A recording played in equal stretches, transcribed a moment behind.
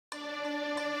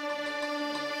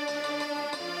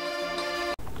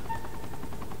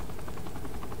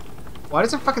Why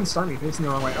does it fucking start me facing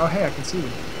the wrong way? Oh, hey, I can see you.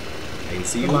 I can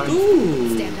see you. Come on.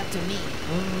 Ooh. Stand up to me.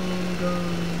 Oh,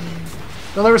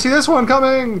 God. You'll never see this one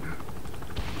coming!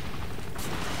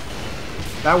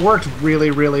 That worked really,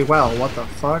 really well. What the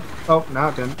fuck? Oh, no,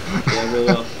 it didn't. Yeah, really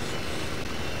well.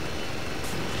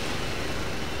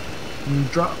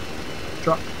 Drop.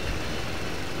 Drop.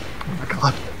 Oh my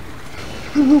god.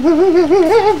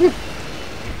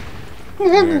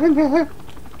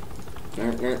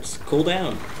 Cool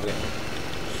down. Okay.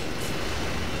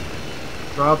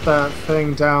 Drop that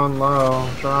thing down low.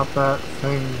 Drop that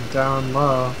thing down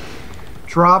low.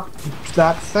 Drop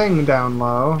that thing down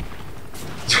low.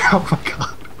 Oh my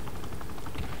god.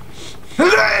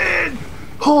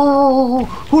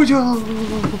 Oh, oh,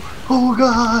 oh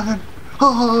god.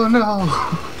 Oh no.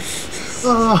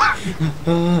 Oh.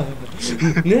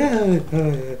 No.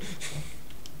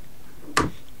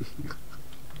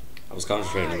 I was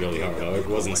concentrating really hard. I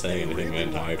wasn't saying anything the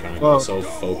entire time. I was so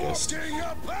focused.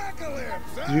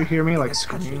 Did you hear me like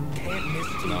scream?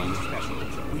 No.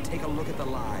 We take a look at the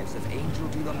lives of Angel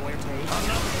de la Muerte.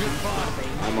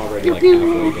 I'm already like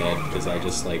halfway dead because I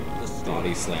just like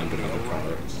body slammed another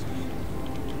car.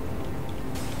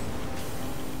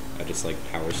 I just like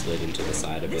power slid into the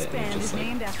side of it and just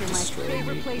like destroyed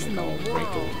me like all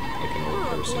wrinkled like an old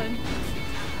person.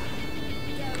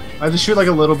 I have to shoot like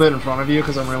a little bit in front of you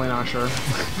because I'm really not sure.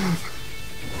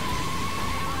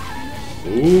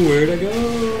 Ooh, where'd I go?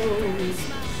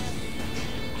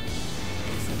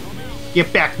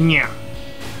 Get back, nya.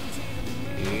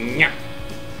 Nya.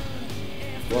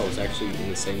 Well, it's actually in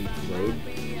the same road.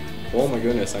 Oh my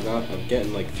goodness, I'm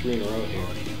getting like 3 in a row here.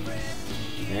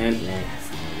 And right.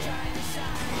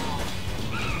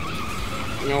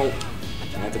 No,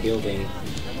 not the building.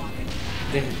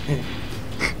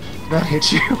 That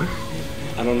hit you.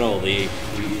 I don't know. You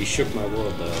shook my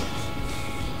world though.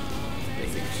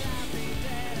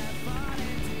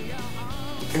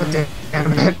 God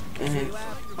damn it.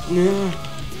 No.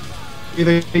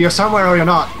 Either you're somewhere or you're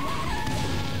not.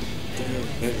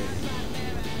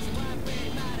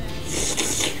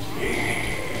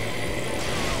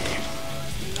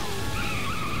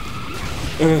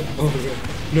 Oh my god.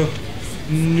 No.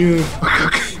 No.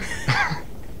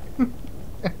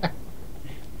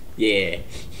 Yeah.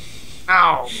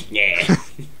 Ow. Yeah.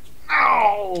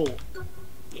 Ow.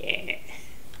 Yeah.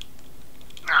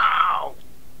 Ow.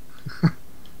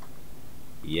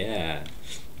 Yeah.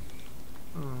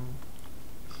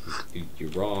 You're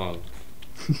wrong.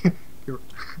 You're...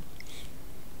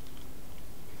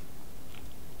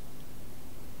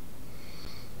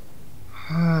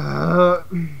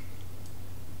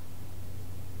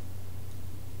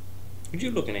 What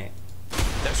you looking at?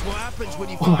 That's what happens when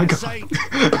you Oh my find god. Satan.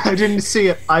 I didn't see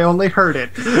it. I only heard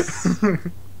it.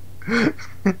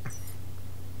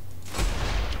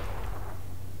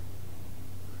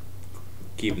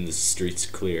 Keeping the streets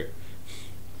clear.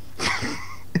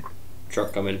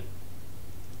 Truck coming.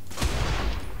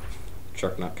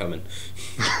 Truck not coming.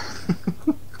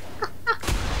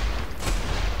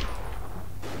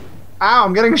 Ow,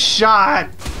 I'm getting shot!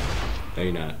 No,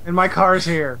 you're not. And my car's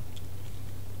here.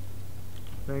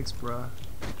 Thanks, bruh.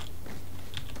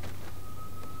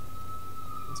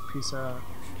 Let's peace out.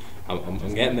 I'm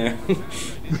getting there.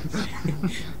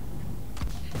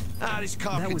 This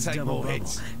car can take more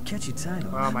hits. Catch you tight.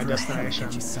 Wow, my destination.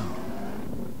 Catch you some.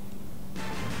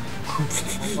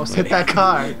 Almost hit that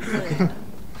car.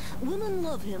 Women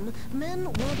love him, men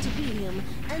want to be him,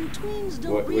 and tweens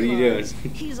don't What are you realize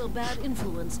doing? he's a bad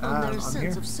influence on their I'm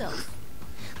sense here. of self.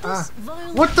 This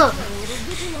violent what the? child of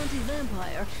vigilante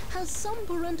vampire has some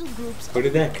parental groups Where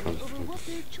did that upset come over from? what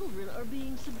their children are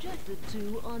being subjected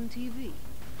to on TV.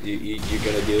 You're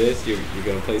gonna do this? You're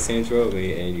gonna play Saints Row with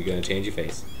me and you're gonna change your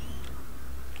face.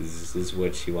 This is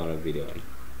what you want to be doing.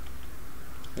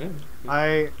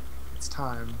 Yeah. It's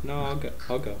time. No, I'll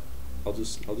go. I'll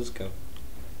just go.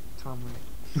 Tom,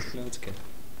 No, it's okay.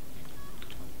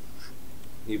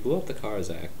 You blew up the car,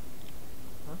 Zach.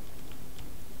 Huh?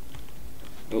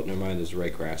 Oh, never mind. There's Ray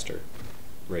Caster.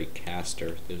 Ray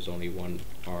Caster. There's only one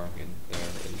R in there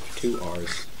and 2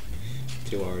 R's.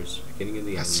 2 R's. Beginning and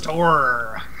the end.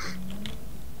 Store.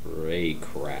 Ray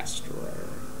Caster.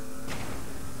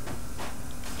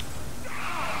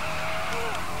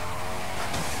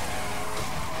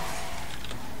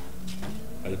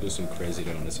 I do some crazy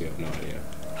donuts. You have no idea.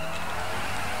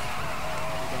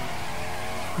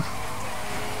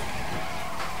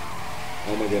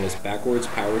 Oh my goodness, backwards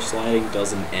power sliding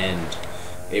doesn't end.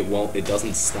 It won't, it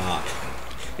doesn't stop.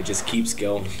 It just keeps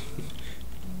going.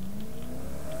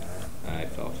 I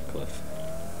fell off a cliff.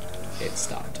 It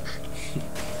stopped.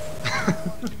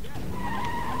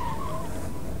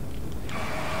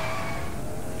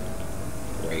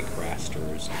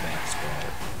 Craster's backstory.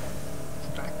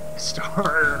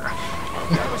 Backstar.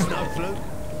 That was no fluke.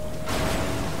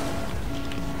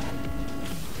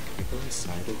 Can I go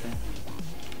inside of that?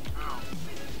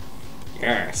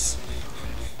 Yes.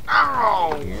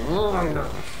 Ow!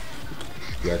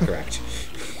 You are correct.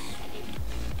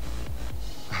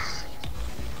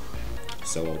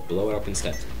 So I'll blow it up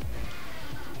instead.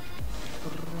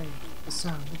 The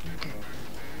sound of your hair.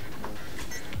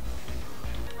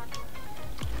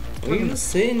 What are you just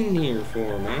sitting here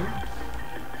for, man?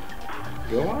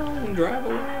 Go on, drive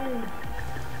away.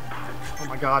 Oh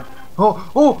my god.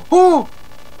 Oh, oh, oh!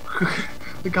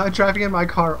 The guy driving in my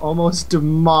car almost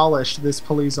demolished this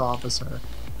police officer.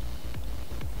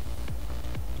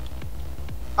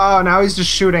 Oh, now he's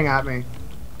just shooting at me.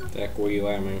 Zach, where you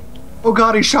at, man? Oh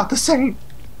god, he shot the Saint!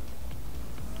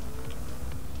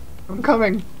 I'm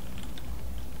coming.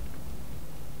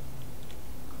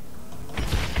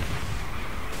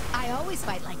 I always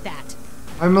fight like that.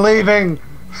 I'm leaving.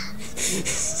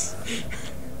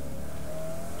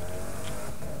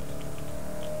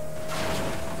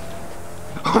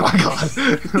 Oh my god.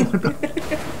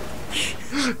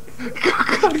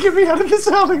 God, get me out of this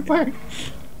alleyway.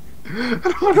 I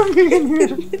don't want to be in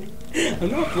here.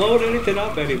 I'm not blowing anything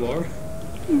up anymore.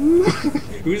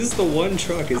 Who's just the one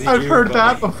truck? Is he I've heard by?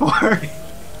 that before.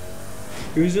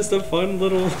 It was just a fun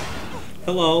little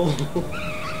hello.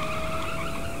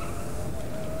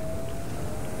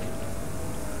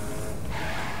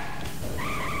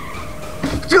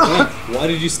 Why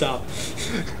did you stop?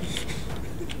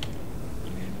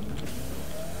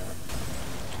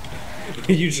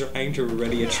 Are you trying to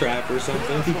ready a trap or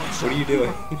something? What are you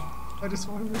doing? I just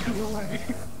want to move you away.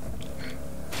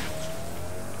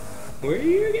 Where are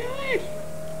you going?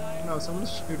 No,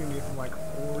 someone's shooting me from like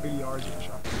 40 yards of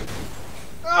shot.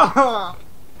 Ah!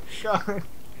 God.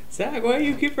 Zach, why do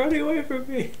you keep running away from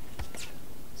me?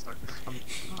 Stuck. I'm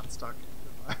not stuck.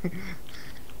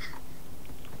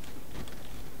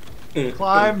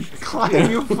 Climb!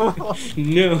 Climb, you fool!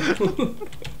 No.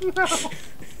 No!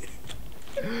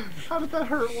 How did that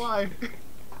hurt? Why?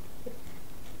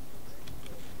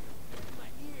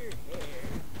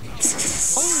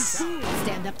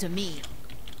 Stand up to me.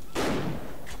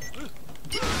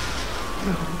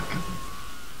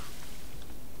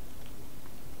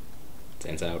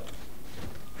 Stands out.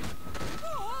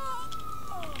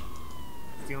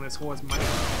 Stealing this horse money.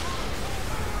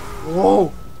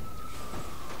 Whoa!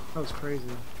 That was crazy.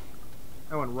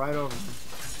 I went right over him.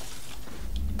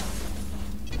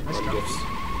 Nice Oh, job. gifts.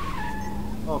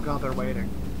 Oh god, they're waiting.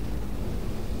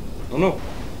 Oh no.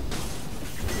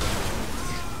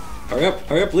 Hurry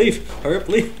up, leave. Hurry up,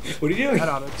 leave. What are you doing? That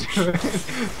ought to do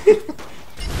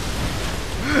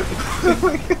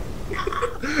it.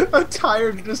 A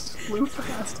tire just flew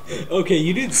past. Okay,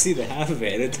 you didn't see the half of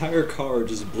it. An entire car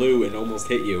just blew and almost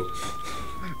hit you.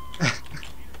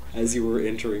 As you were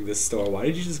entering this store. Why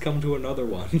did you just come to another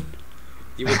one?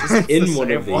 You were just in the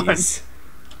one of same one. these.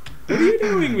 What are you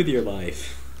doing with your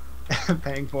life?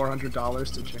 Paying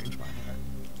 $400 to change my hair.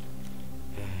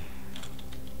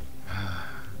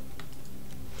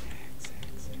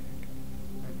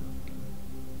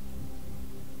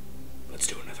 Let's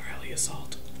do another heli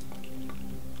assault.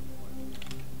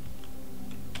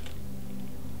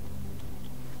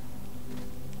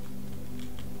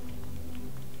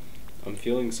 I'm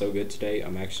feeling so good today,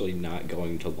 I'm actually not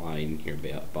going to line your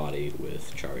body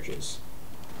with charges.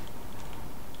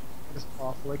 It's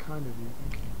awfully kind of you.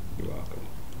 Thank you. You're welcome.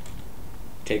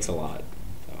 It takes a lot,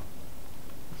 though.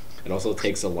 It also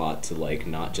takes a lot to, like,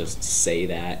 not just say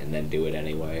that and then do it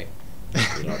anyway.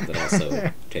 You know, that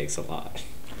also takes a lot.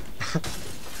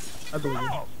 I believe you.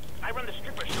 Oh, I run the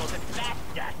stripper shows at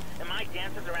Fast, and my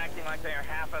dancers are acting like they're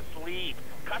half asleep.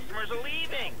 Customers are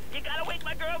leaving. You gotta wake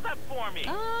my girls up for me.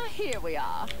 Ah, here we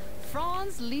are.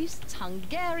 Franz Liszt's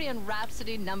Hungarian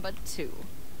Rhapsody #2.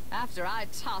 After I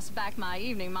toss back my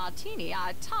evening martini,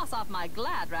 I toss off my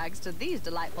glad rags to these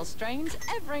delightful strains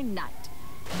every night.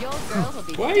 Your girls will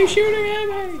be... Why are you shooting at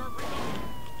me?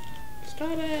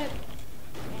 Stop it.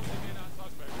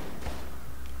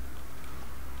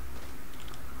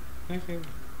 Okay.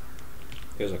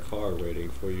 There's a car waiting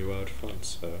for you out front,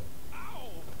 so...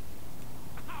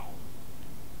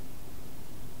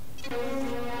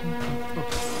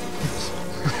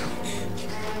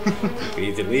 We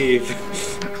need to leave.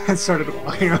 I started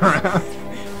walking around.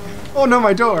 Oh no,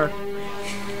 my door!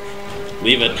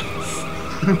 Leave it.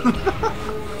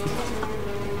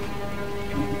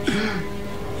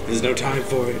 There's no time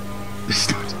for it.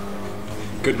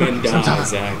 Good men die, Sometimes.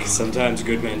 Zach. Sometimes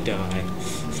good men die.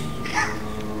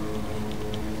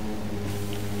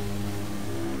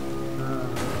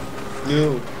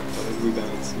 No.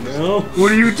 Rebounds. No.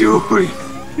 What are you doing?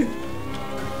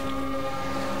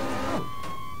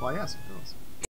 Oh, well, yes.